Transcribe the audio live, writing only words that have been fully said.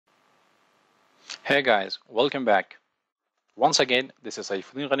Hey guys, welcome back. Once again, this is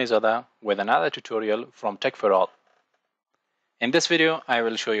Saifuddin Ghanizada with another tutorial from Tech for All. In this video, I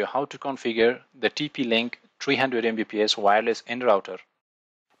will show you how to configure the TP-Link 300 Mbps wireless end router.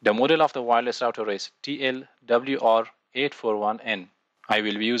 The model of the wireless router is TL-WR840N. I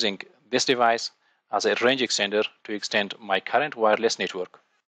will be using this device as a range extender to extend my current wireless network.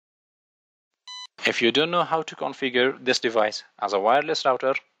 If you don't know how to configure this device as a wireless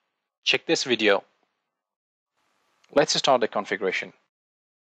router, check this video. Let's start the configuration.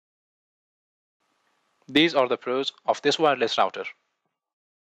 These are the pros of this wireless router.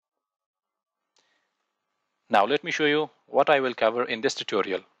 Now let me show you what I will cover in this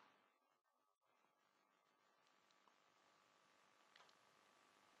tutorial.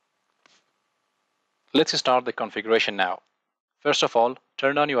 Let's start the configuration now. First of all,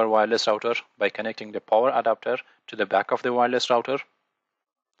 turn on your wireless router by connecting the power adapter to the back of the wireless router.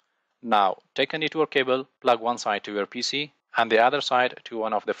 Now take a network cable, plug one side to your PC and the other side to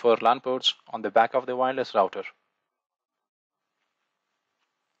one of the 4 LAN ports on the back of the wireless router.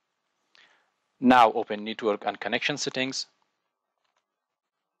 Now open Network and Connection Settings.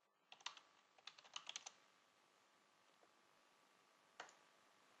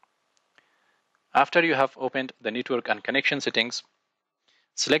 After you have opened the Network and Connection Settings,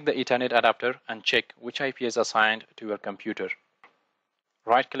 select the Ethernet adapter and check which IP is assigned to your computer.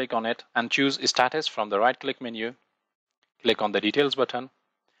 Right-click on it and choose Status from the right-click menu. Click on the Details button.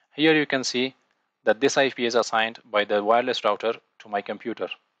 Here you can see that this IP is assigned by the wireless router to my computer.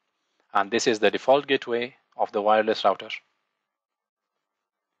 And this is the default gateway of the wireless router.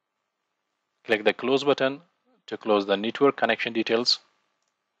 Click the Close button to close the network connection details.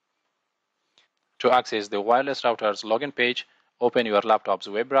 To access the wireless router's login page, open your laptop's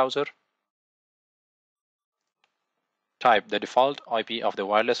web browser. Type the default IP of the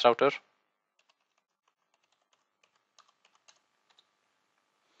wireless router.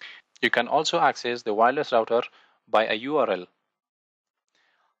 You can also access the wireless router by a URL.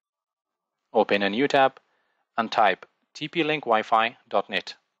 Open a new tab and type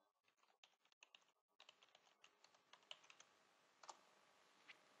TP-Link-Wi-Fi.net.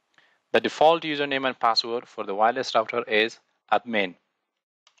 The default username and password for the wireless router is admin.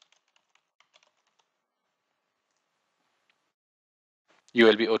 You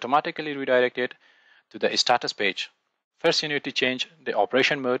will be automatically redirected to the status page. First, you need to change the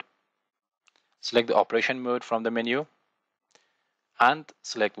operation mode. Select the operation mode from the menu and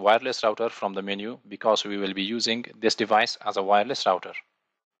select wireless router from the menu because we will be using this device as a wireless router.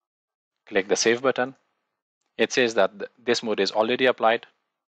 Click the Save button. It says that this mode is already applied.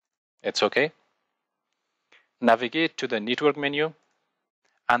 It's okay. Navigate to the network menu.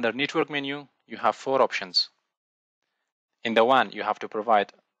 Under network menu, you have 4 options. In the one, you have to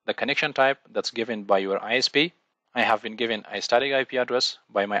provide the connection type that's given by your ISP. I have been given a static IP address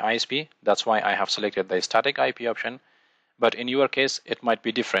by my ISP. That's why I have selected the static IP option. But in your case, it might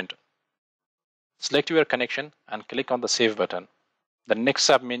be different. Select your connection and click on the Save button. The next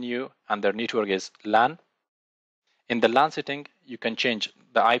sub-menu under network is LAN. In the LAN setting, you can change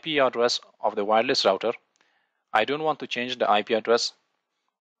the IP address of the wireless router. I don't want to change the IP address.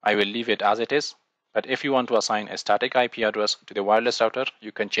 I will leave it as it is. But if you want to assign a static IP address to the wireless router,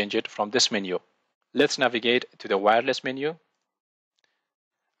 you can change it from this menu. Let's navigate to the wireless menu.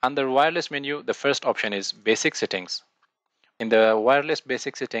 Under wireless menu, the first option is Basic Settings. In the wireless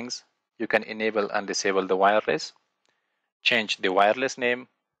basic settings, you can enable and disable the wireless, change the wireless name,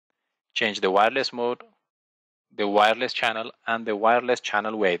 change the wireless mode, the wireless channel, and the wireless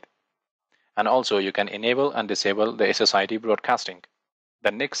channel width. And also you can enable and disable the SSID broadcasting. The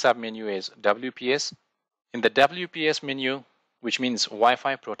next sub-menu is WPS. In the WPS menu, which means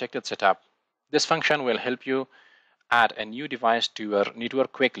Wi-Fi protected setup, this function will help you add a new device to your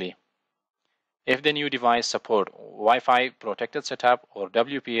network quickly. If the new device supports Wi-Fi protected setup or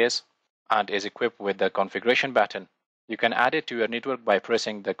WPS and is equipped with the configuration button, you can add it to your network by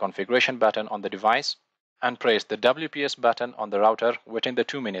pressing the configuration button on the device and press the WPS button on the router within the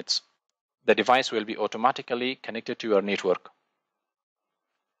 2 minutes. The device will be automatically connected to your network.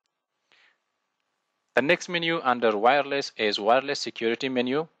 The next menu under wireless is Wireless Security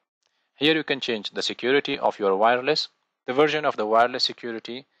menu. Here you can change the security of your wireless. The version of the wireless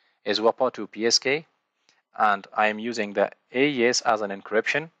security is WAPA2 PSK and I am using the AES as an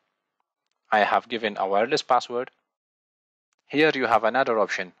encryption. I have given a wireless password. Here you have another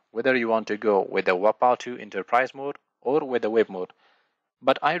option, whether you want to go with the WAPA2 Enterprise mode or with the Web mode.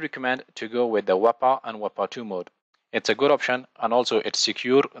 But I recommend to go with the WAPA and WAPA2 mode. It's a good option and also it's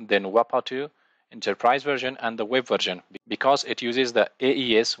secure than WAPA2 Enterprise version, and the Web version because it uses the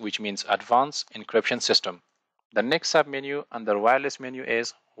AES, which means Advanced Encryption System. The next submenu under Wireless menu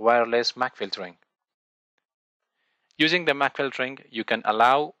is Wireless MAC filtering. Using the MAC filtering, you can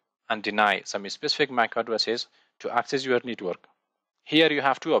allow and deny some specific MAC addresses to access your network. Here you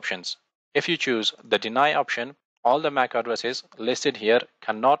have two options. If you choose the deny option, all the MAC addresses listed here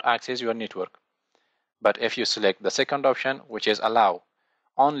cannot access your network. But if you select the second option, which is allow,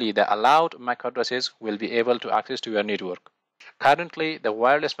 only the allowed MAC addresses will be able to access to your network. Currently, the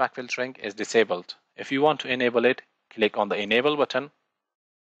wireless MAC filtering is disabled. If you want to enable it, click on the enable button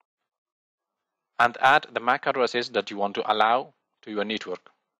and add the MAC addresses that you want to allow to your network.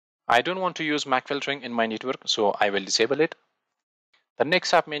 I don't want to use MAC filtering in my network, so I will disable it. The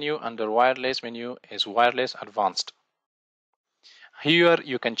next submenu under Wireless menu is Wireless Advanced. Here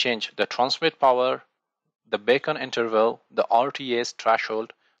you can change the transmit power, the beacon interval, the RTS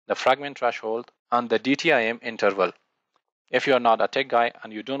threshold, the fragment threshold, and the DTIM interval. If you are not a tech guy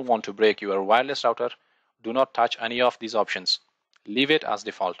and you don't want to break your wireless router, do not touch any of these options. Leave it as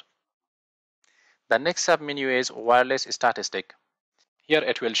default. The next submenu is Wireless Statistic. Here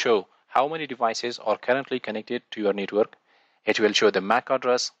it will show how many devices are currently connected to your network. It will show the MAC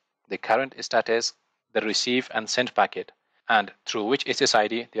address, the current status, the receive and send packet, and through which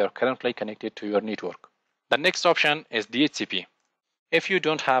SSID they are currently connected to your network. The next option is DHCP. If you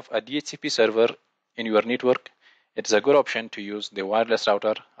don't have a DHCP server in your network, it is a good option to use the wireless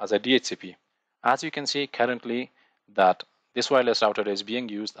router as a DHCP. As you can see currently that this wireless router is being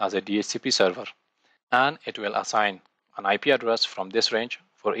used as a DHCP server, and it will assign an IP address from this range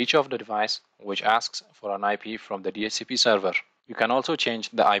for each of the device which asks for an IP from the DHCP server. You can also change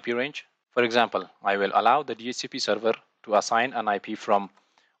the IP range. For example, I will allow the DHCP server to assign an IP from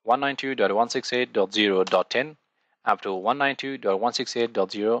 192.168.0.10 up to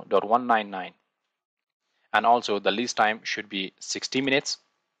 192.168.0.199. And also the lease time should be 60 minutes.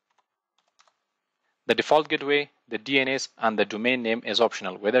 The default gateway, the DNS, and the domain name is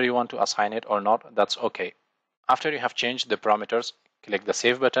optional. Whether you want to assign it or not, that's okay. After you have changed the parameters, click the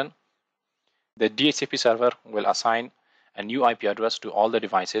Save button. The DHCP server will assign a new IP address to all the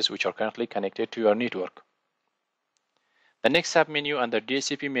devices which are currently connected to your network. The next submenu under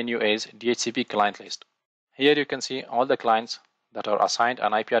DHCP menu is DHCP client list. Here you can see all the clients that are assigned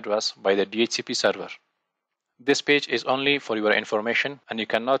an IP address by the DHCP server. This page is only for your information and you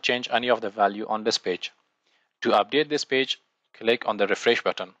cannot change any of the value on this page. To update this page, click on the refresh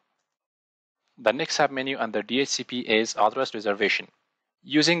button. The next submenu under DHCP is Address Reservation.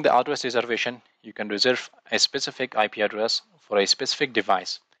 Using the address reservation, you can reserve a specific IP address for a specific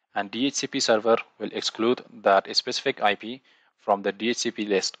device, and DHCP server will exclude that specific IP from the DHCP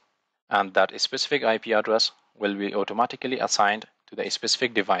list, and that specific IP address will be automatically assigned to the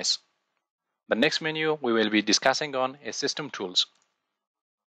specific device. The next menu we will be discussing on is System Tools.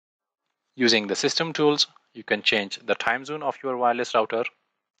 Using the System Tools, you can change the time zone of your wireless router.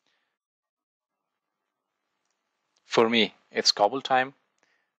 For me, it's Kabul time.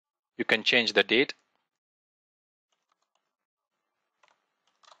 You can change the date.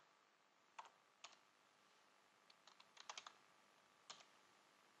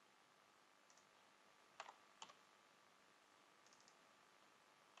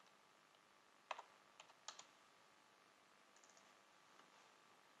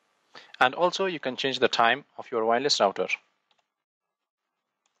 And also you can change the time of your wireless router.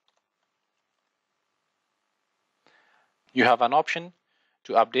 You have an option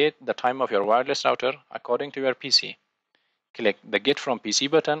to update the time of your wireless router according to your PC. Click the Get from PC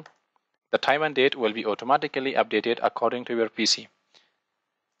button. The time and date will be automatically updated according to your PC.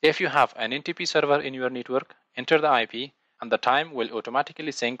 If you have an NTP server in your network, enter the IP and the time will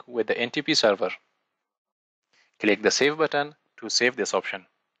automatically sync with the NTP server. Click the Save button to save this option.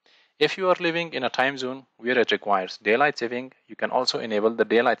 If you are living in a time zone where it requires daylight saving, you can also enable the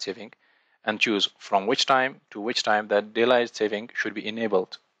daylight saving and choose from which time to which time that daylight saving should be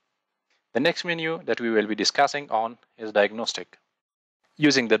enabled. The next menu that we will be discussing on is Diagnostic.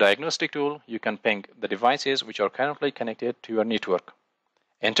 Using the Diagnostic tool, you can ping the devices which are currently connected to your network.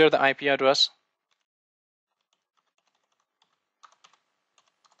 Enter the IP address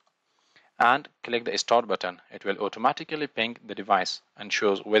and click the Start button. It will automatically ping the device and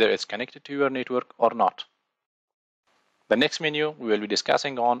shows whether it's connected to your network or not. The next menu we will be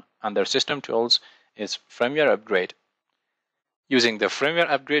discussing on under System Tools is Firmware Upgrade. Using the Firmware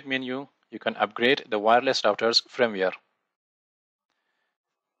Upgrade menu, you can upgrade the wireless router's firmware.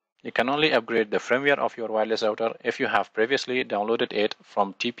 You can only upgrade the firmware of your wireless router if you have previously downloaded it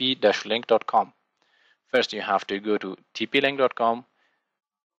from TP-Link.com. First, you have to go to TP-Link.com,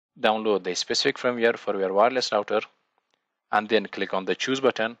 download the specific firmware for your wireless router, and then click on the Choose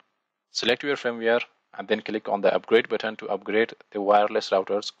button, select your firmware, and then click on the Upgrade button to upgrade the wireless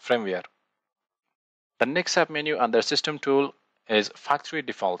router's firmware. The next submenu under System Tool is Factory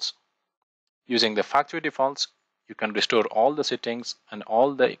Defaults. Using the Factory Defaults, you can restore all the settings and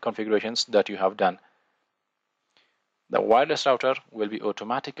all the configurations that you have done. The wireless router will be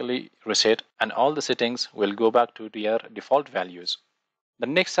automatically reset and all the settings will go back to their default values. The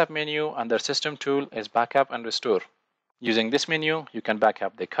next submenu under System Tool is Backup and Restore. Using this menu, you can back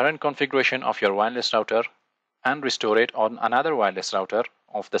up the current configuration of your wireless router and restore it on another wireless router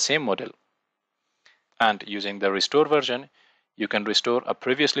of the same model. And using the Restore version, you can restore a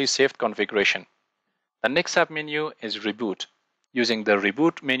previously saved configuration. The next submenu is Reboot. Using the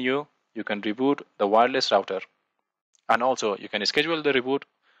Reboot menu, you can reboot the wireless router. And also, you can schedule the reboot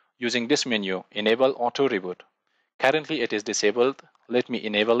using this menu, Enable Auto Reboot. Currently, it is disabled. Let me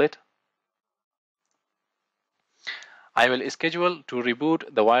enable it. I will schedule to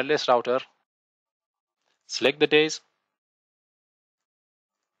reboot the wireless router. Select the days.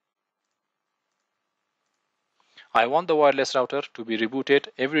 I want the wireless router to be rebooted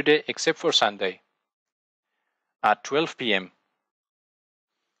every day except for Sunday at 12 p.m.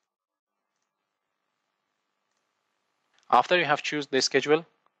 After you have chosen the schedule,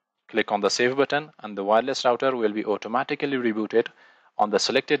 click on the Save button and the wireless router will be automatically rebooted on the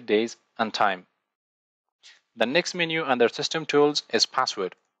selected days and time. The next menu under System Tools is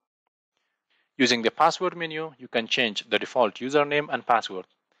Password. Using the Password menu, you can change the default username and password,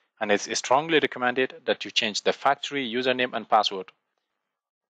 and it's strongly recommended that you change the factory username and password.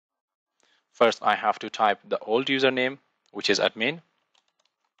 First, I have to type the old username, which is admin,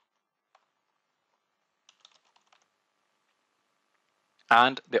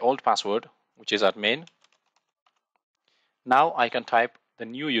 and the old password, which is admin. Now I can type the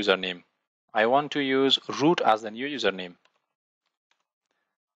new username. I want to use root as the new username.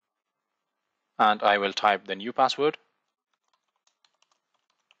 And I will type the new password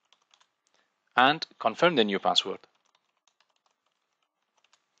and confirm the new password.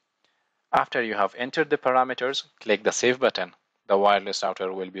 After you have entered the parameters, click the Save button. The wireless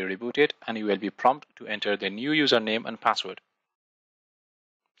router will be rebooted and you will be prompted to enter the new username and password.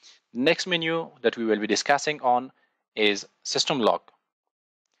 Next menu that we will be discussing on is System Log.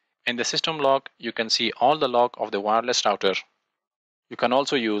 In the System Log, you can see all the log of the wireless router. You can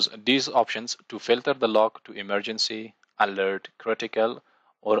also use these options to filter the log to emergency, alert, critical,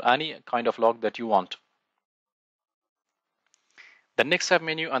 or any kind of log that you want. The next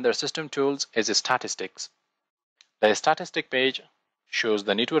submenu under System Tools is Statistics. The statistic page shows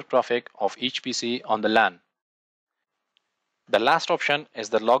the network traffic of each PC on the LAN. The last option is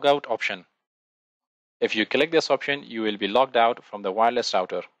the Logout option. If you click this option, you will be logged out from the wireless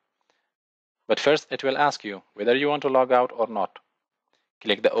router. But first, it will ask you whether you want to log out or not.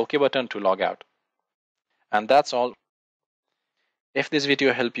 Click the OK button to log out. And that's all. If this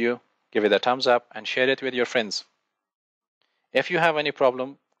video helped you, give it a thumbs up and share it with your friends. If you have any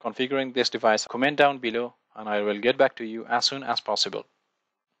problem configuring this device, comment down below and I will get back to you as soon as possible.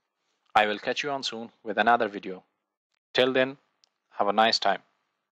 I will catch you on soon with another video. Till then, have a nice time.